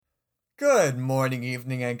Good morning,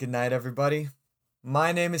 evening, and good night, everybody.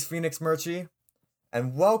 My name is Phoenix Murchie,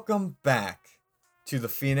 and welcome back to the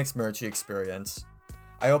Phoenix Murchie Experience.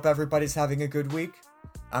 I hope everybody's having a good week.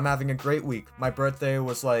 I'm having a great week. My birthday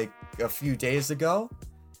was like a few days ago,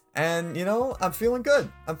 and I'm feeling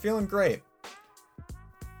good. I'm feeling great.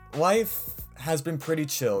 Life has been pretty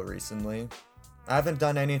chill recently. I haven't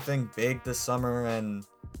done anything big this summer, and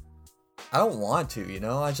I don't want to,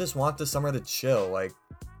 I just want the summer to chill. Like,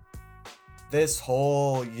 this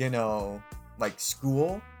whole,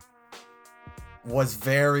 school was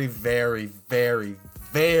very, very, very,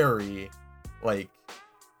 very,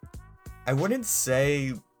 I wouldn't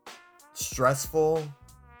say stressful,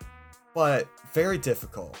 but very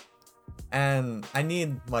difficult. And I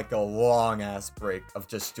need, a long-ass break of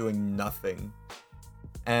just doing nothing.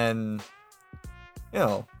 And,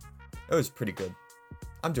 it was pretty good.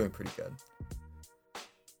 I'm doing pretty good.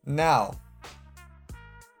 Now,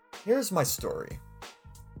 here's my story.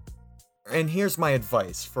 And here's my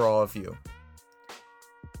advice for all of you.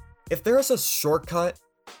 If there is a shortcut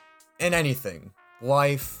in anything,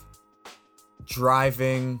 life,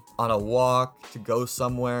 driving, on a walk to go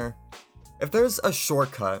somewhere, if there's a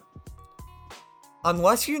shortcut,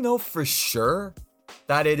 unless you know for sure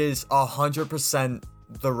that it is 100%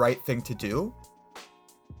 the right thing to do,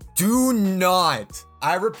 do not,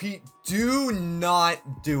 I repeat, do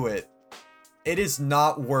not do it. It is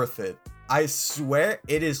not worth it. I swear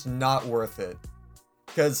it is not worth it.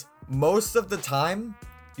 Because most of the time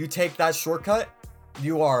you take that shortcut,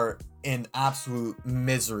 you are in absolute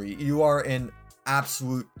misery. You are in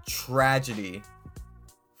absolute tragedy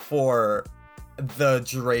for the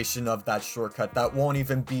duration of that shortcut. That won't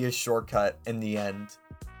even be a shortcut in the end.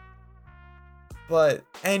 But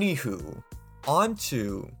anywho, on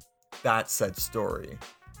to that said story.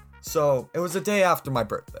 So it was the day after my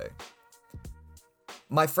birthday.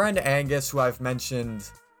 My friend Angus, who I've mentioned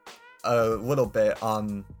a little bit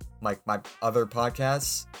on my other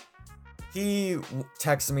podcasts, he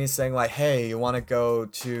texted me saying hey, you want to go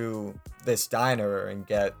to this diner and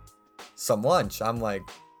get some lunch? I'm like,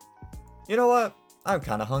 you know what? I'm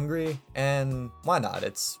kind of hungry, and why not?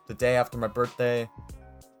 It's the day after my birthday.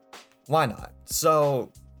 Why not?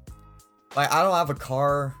 So, I don't have a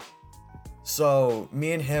car, so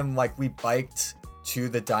me and him, we biked to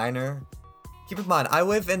the diner. Keep in mind, I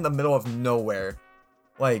live in the middle of nowhere.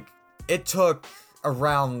 It took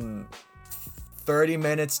around 30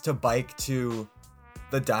 minutes to bike to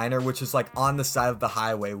the diner, which is on the side of the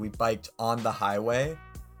highway. We biked on the highway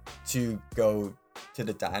to go to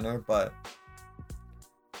the diner, but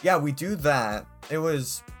yeah, we do that. It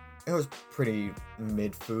was pretty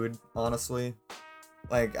mid-food, honestly.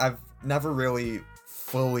 I've never really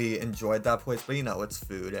fully enjoyed that place, but it's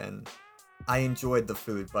food, and I enjoyed the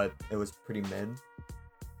food, but it was pretty mid.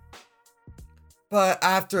 But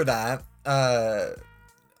after that,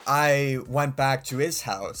 I went back to his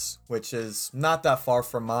house, which is not that far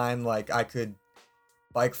from mine. I could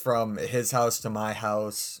bike from his house to my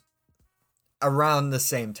house around the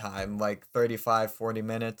same time, 35, 40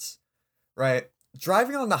 minutes, right?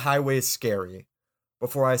 Driving on the highway is scary,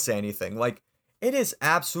 before I say anything. It is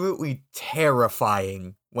absolutely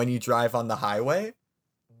terrifying when you drive on the highway.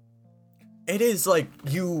 It is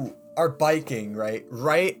you are biking,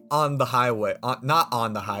 right on the highway, not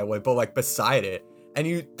on the highway, but beside it,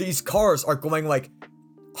 and these cars are going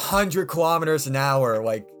 100 kilometers an hour,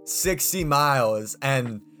 60 miles,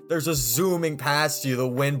 and there's a zooming past you, the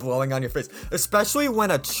wind blowing on your face, especially when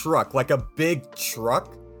a truck, a big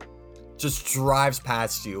truck, just drives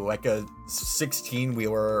past you, a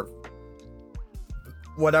 16-wheeler,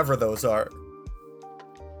 whatever those are.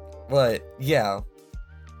 But yeah,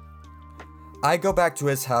 I go back to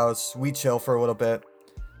his house, we chill for a little bit.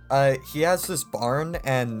 He has this barn,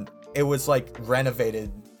 and it was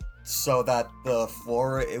renovated so that the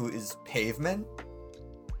floor, it was pavement.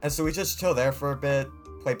 And so we just chill there for a bit,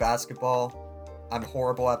 play basketball. I'm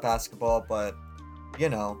horrible at basketball, but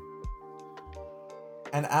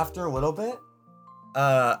And after a little bit,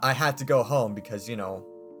 I had to go home because,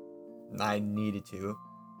 I needed to.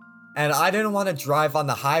 And I didn't want to drive on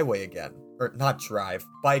the highway again. Or not drive,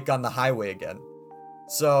 bike on the highway again.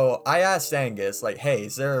 So I asked Angus, hey,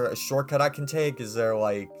 is there a shortcut I can take? Is there,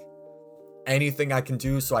 anything I can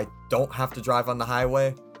do so I don't have to drive on the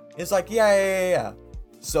highway? He's like, yeah.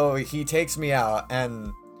 So he takes me out,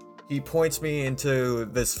 and he points me into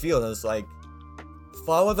this field, and it's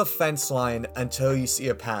follow the fence line until you see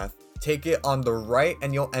a path. Take it on the right,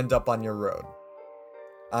 and you'll end up on your road.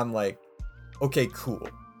 I'm like, okay, cool.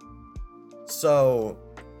 So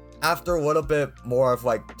after a little bit more of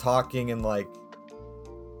talking and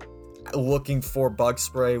looking for bug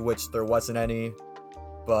spray, which there wasn't any,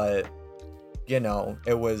 but you know,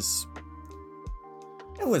 it was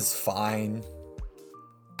fine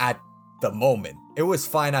at the moment. It was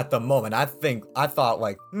fine at the moment. I thought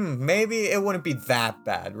like, maybe it wouldn't be that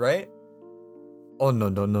bad, right? Oh no.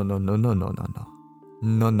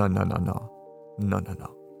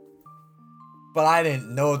 But I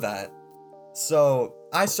didn't know that. So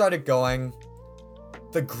I started going.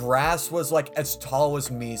 The grass was like as tall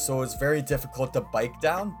as me, so it was very difficult to bike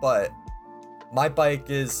down, but my bike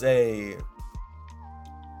is a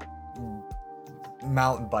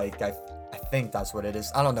mountain bike. I think that's what it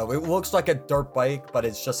is. I don't know. It looks like a dirt bike, but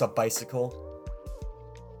it's just a bicycle.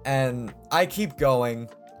 And I keep going.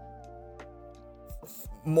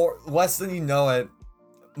 Less than you know it,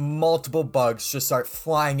 multiple bugs just start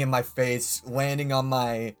flying in my face, landing on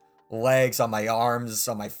my legs, on my arms,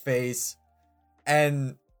 on my face.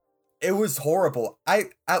 And it was horrible. I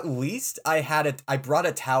brought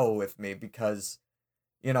a towel with me because,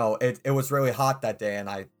 you know, it was really hot that day and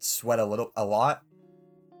I sweat a lot.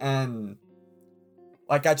 And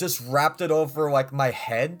like I just wrapped it over like my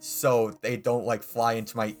head so they don't like fly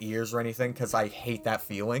into my ears or anything, because I hate that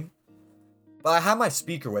feeling. But I had my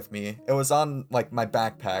speaker with me. It was on like my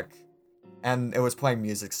backpack and it was playing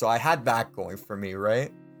music, so I had that going for me,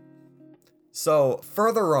 right? So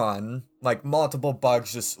further on, like multiple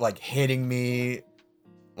bugs just like hitting me,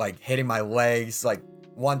 like hitting my legs. Like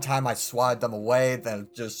one time I swatted them away, then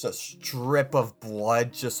just a strip of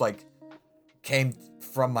blood just like came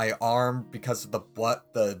from my arm because of the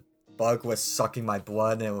bug was sucking my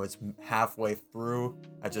blood and it was halfway through.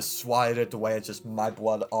 I just swatted it away, it's just my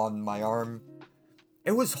blood on my arm.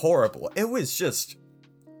 It was horrible. It was just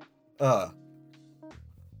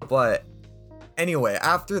But anyway,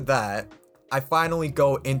 after that, I finally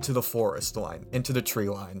go into the forest line, into the tree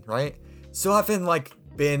line, right? Still haven't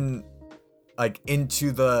been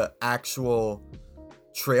into the actual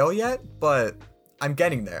trail yet, but I'm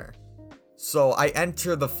getting there. So I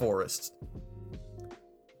enter the forest.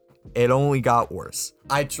 It only got worse.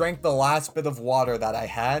 I drank the last bit of water that I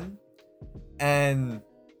had, and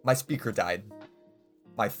my speaker died.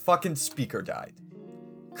 My fucking speaker died.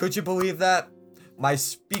 Could you believe that? My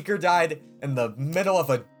speaker died in the middle of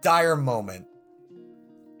a dire moment.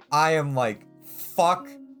 I am like, fuck,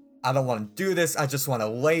 I don't want to do this. I just want to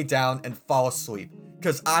lay down and fall asleep.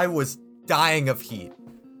 Because I was dying of heat.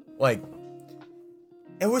 Like,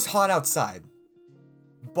 it was hot outside.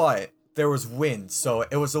 But there was wind, so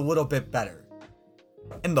it was a little bit better.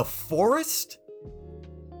 In the forest,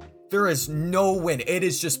 there is no wind. It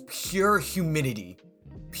is just pure humidity.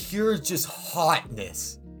 Pure just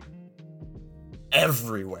hotness.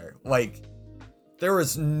 Everywhere. Like, there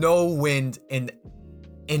is no wind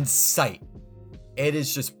in sight. It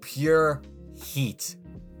is just pure heat.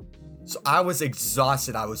 So I was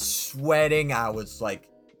exhausted. I was sweating. I was like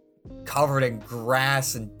covered in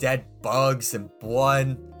grass and dead bugs and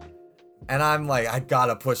blood. And I'm like, I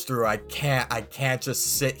gotta push through. I can't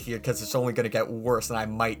just sit here because it's only gonna get worse and I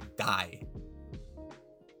might die.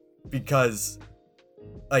 Because,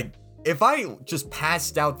 like, if I just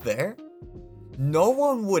passed out there, no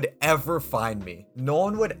one would ever find me. No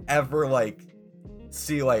one would ever, like,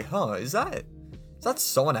 see, like, huh, is that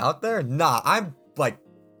someone out there? Nah, I'm, like,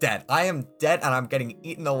 dead. I am dead and I'm getting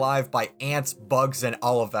eaten alive by ants, bugs, and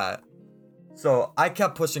all of that. So I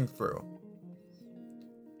kept pushing through.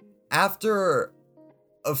 After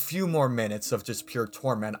a few more minutes of just pure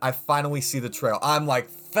torment, I finally see the trail. I'm like,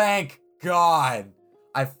 thank God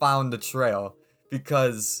I found the trail,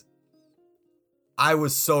 because I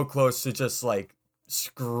was so close to just like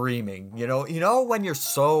screaming, you know when you're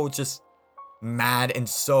so just mad and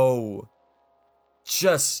so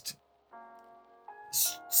just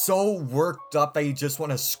so worked up that you just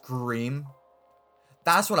want to scream.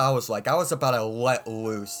 That's what I was like. I was about to let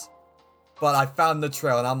loose. But I found the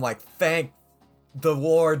trail and I'm like, thank the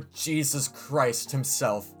Lord Jesus Christ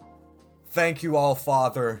himself. Thank you, all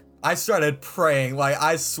Father. I started praying. Like,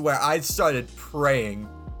 I swear, I started praying.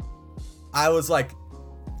 I was like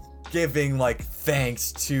giving like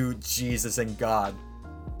thanks to Jesus and God.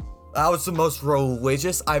 That was the most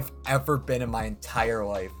religious I've ever been in my entire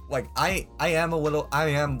life. Like, I am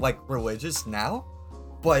like religious now,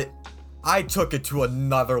 but I took it to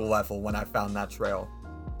another level when I found that trail.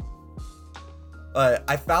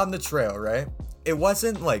 I found the trail, right? It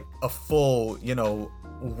wasn't like a full,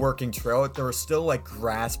 working trail. There were still like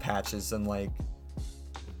grass patches and like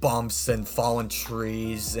bumps and fallen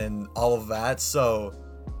trees and all of that. So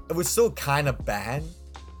it was still kind of bad,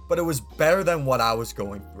 but it was better than what I was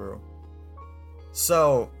going through.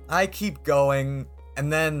 So I keep going,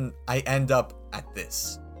 and then I end up at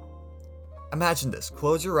this. imagine this.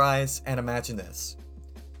 Close your eyes and imagine this.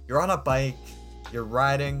 You're on a bike, you're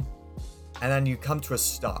riding, and then you come to a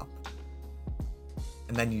stop.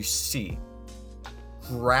 And then you see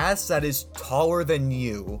grass that is taller than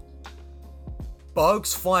you,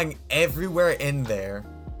 bugs flying everywhere in there,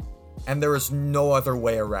 and there is no other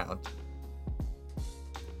way around.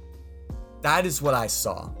 That is what I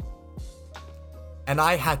saw. And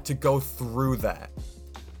I had to go through that.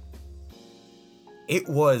 It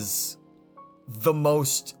was the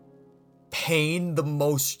most pain, the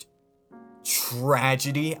most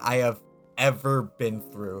tragedy I have ever been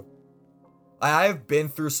through. I have been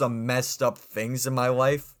through some messed up things in my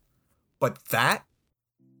life, but that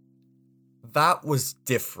was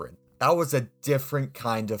different. That was a different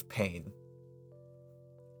kind of pain.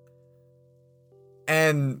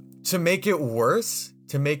 And to make it worse,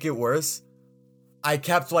 I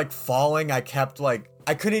kept like falling. I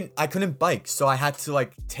couldn't bike, so I had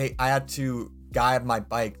to guide my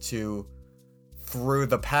bike through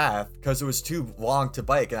the path because it was too long to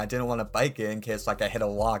bike, and I didn't want to bike it in case like I hit a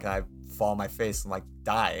log and I fall on my face and like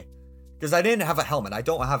die. Because I didn't have a helmet. I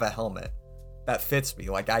don't have a helmet that fits me.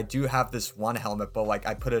 Like I do have this one helmet, but like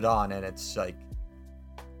I put it on and it's like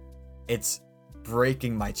it's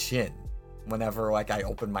breaking my chin whenever like I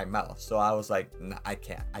open my mouth. So I was like, nah, I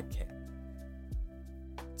can't.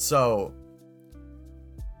 So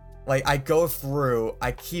like I go through,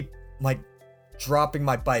 I keep like dropping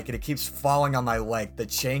my bike and it keeps falling on my leg. The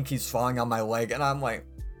chain keeps falling on my leg and I'm like,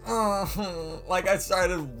 like I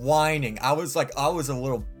started whining. I was a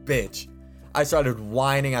little bitch. I started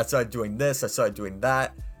whining. I started doing this. I started doing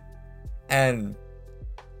that. And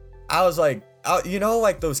I was like, you know,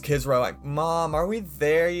 like those kids were like, Mom, are we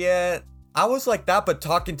there yet? I was like that, but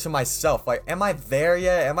talking to myself. Like, am I there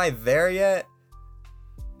yet? Am I there yet?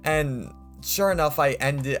 And sure enough,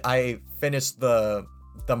 I finished the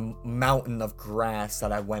mountain of grass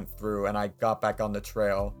that I went through and I got back on the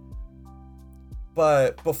trail.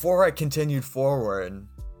 But before I continued forward,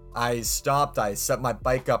 I stopped, I set my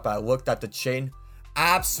bike up, I looked at the chain,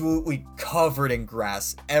 absolutely covered in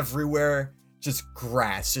grass everywhere, just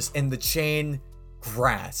grass, just in the chain,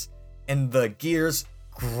 grass, in the gears,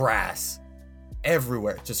 grass,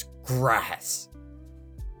 everywhere, just grass.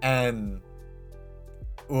 And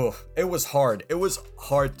it was hard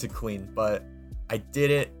to clean, but I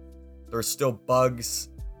did it. There were still bugs,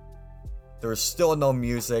 there was still no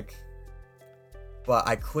music, but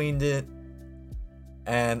I cleaned it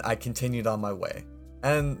and I continued on my way.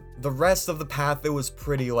 And the rest of the path, it was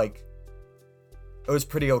pretty okay.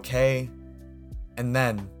 And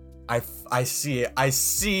then I see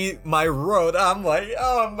my road. I'm like,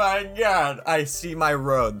 oh my god, I see my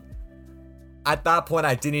road. At that point,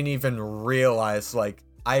 I didn't even realize like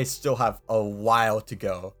I still have a while to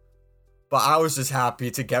go. But I was just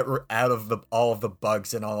happy to get out of all of the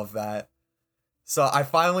bugs and all of that. So I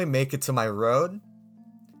finally make it to my road.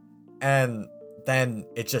 And then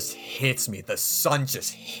it just hits me. The sun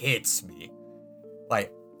just hits me.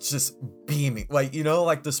 Like, just beaming. Like, you know,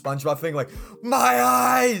 like the SpongeBob thing? Like, my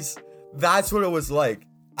eyes! That's what it was like.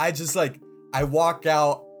 I walk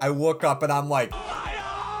out, I look up, and I'm like, my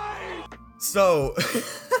eyes! So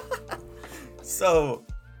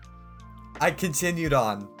I continued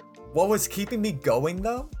on. What was keeping me going,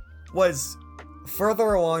 though, was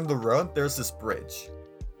further along the road, there's this bridge.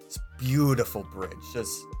 This beautiful bridge.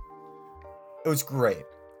 It was great.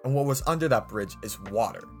 And what was under that bridge is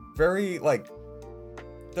water. Very, like,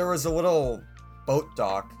 there was a little boat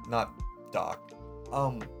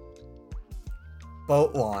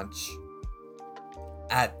boat launch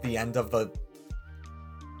at the end of the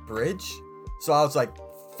bridge. So I was like,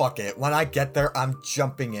 fuck it. When I get there, I'm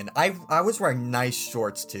jumping in. I was wearing nice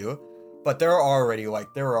shorts too, but they were already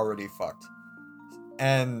fucked.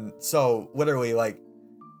 And so literally like,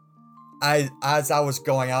 as I was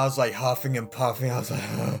going, I was like huffing and puffing. I was like,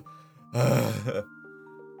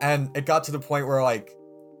 and it got to the point where like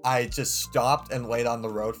I just stopped and laid on the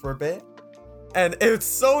road for a bit, and it's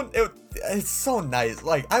so nice.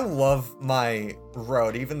 Like I love my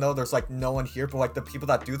road, even though there's like no one here, but like the people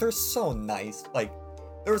that do, they're so nice. Like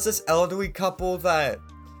there was this elderly couple that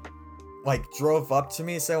like drove up to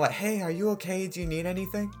me saying like, "Hey, are you okay? Do you need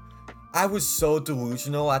anything?" I was so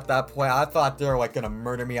delusional at that point. I thought they were like gonna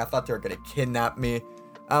murder me. I thought they were gonna kidnap me.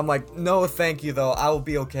 I'm like, no, thank you though. I'll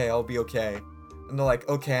be okay. And they're like,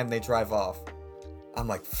 okay, and they drive off. I'm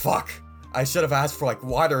like, fuck. I should have asked for like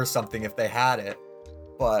water or something if they had it.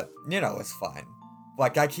 But, you know, it's fine.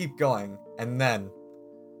 Like, I keep going. And then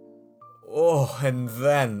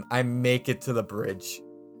I make it to the bridge.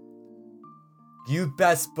 You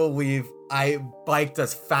best believe I biked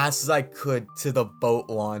as fast as I could to the boat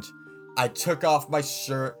launch. I took off my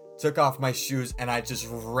shirt, took off my shoes, and I just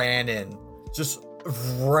ran in. Just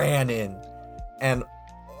ran in. And,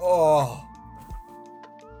 oh.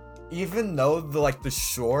 Even though the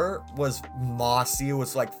shore was mossy, it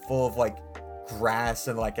was like full of like grass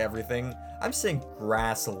and like everything. I'm saying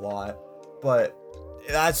grass a lot, but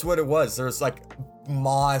that's what it was. There was like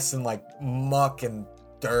moss and like muck and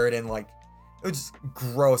dirt and like it was just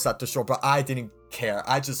gross at the shore, but I didn't care.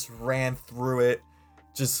 I just ran through it,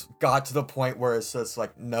 just got to the point where it's just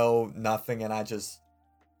like no, nothing, and I just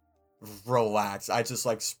relaxed. I just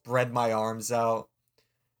like spread my arms out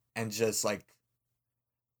and just like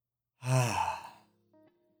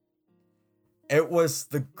it was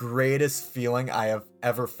the greatest feeling I have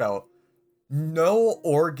ever felt. No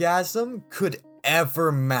orgasm could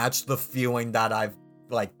ever match the feeling that I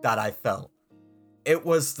felt. It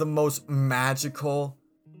was the most magical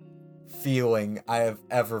feeling I have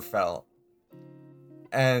ever felt.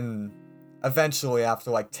 And eventually, after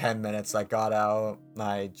like 10 minutes, I got out,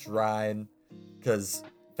 I dried, because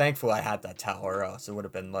thankfully I had that towel, or else it would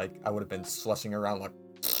have been like, I would have been slushing around like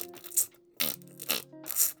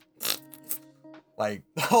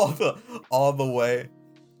all the way.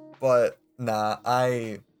 But nah,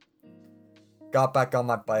 I got back on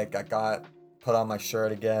my bike, put on my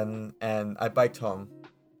shirt again, and I biked home.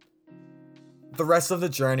 The rest of the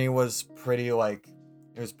journey was pretty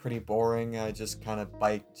boring. I just kind of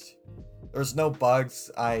biked. There's no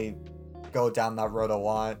bugs. I go down that road a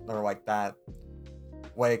lot, or like that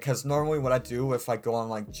way, because normally what I do if I go on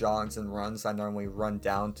like jogs and runs, I normally run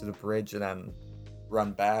down to the bridge and then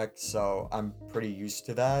run back, so I'm pretty used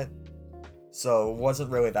to that. So it wasn't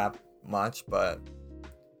really that much, but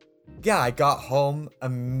yeah, I got home,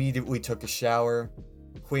 immediately took a shower,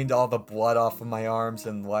 cleaned all the blood off of my arms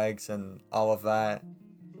and legs and all of that.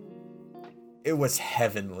 It was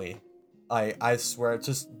heavenly. I swear,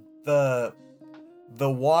 just the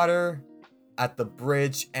water at the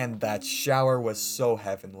bridge and that shower was so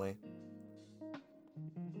heavenly.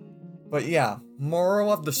 But yeah,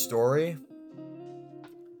 moral of the story: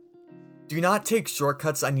 do not take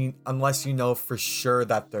shortcuts unless you know for sure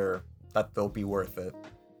that they'll be worth it.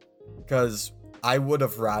 Because I would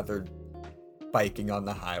have rather biking on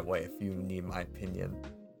the highway, if you need my opinion,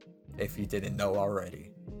 if you didn't know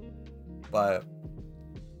already. But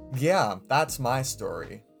yeah, that's my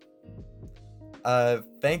story.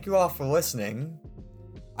 Thank you all for listening.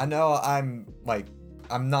 I know I'm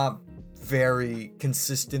not very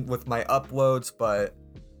consistent with my uploads, but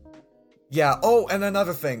yeah. Oh, and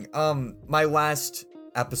another thing, my last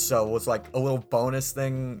episode was like a little bonus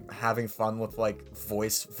thing, having fun with like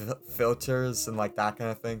voice filters and like that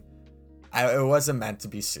kind of thing. It wasn't meant to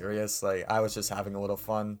be serious. Like, I was just having a little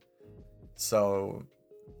fun. So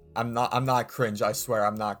I'm not cringe. I swear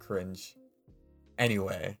I'm not cringe.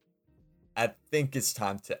 Anyway, I think it's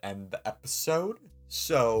time to end the episode.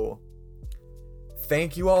 So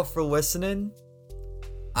thank you all for listening.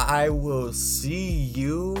 I will see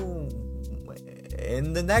you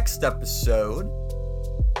in the next episode.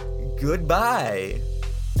 Goodbye.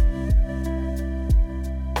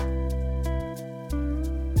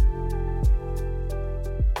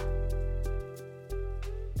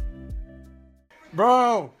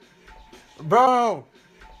 Bro!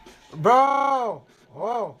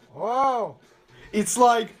 Whoa! It's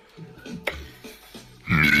like...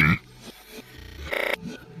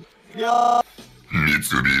 Yeah.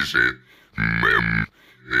 Mitsubishi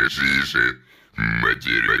Shishi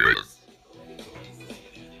Materials.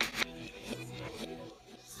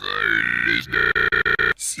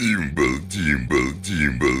 Simple, dimple,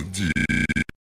 dimple, dimple.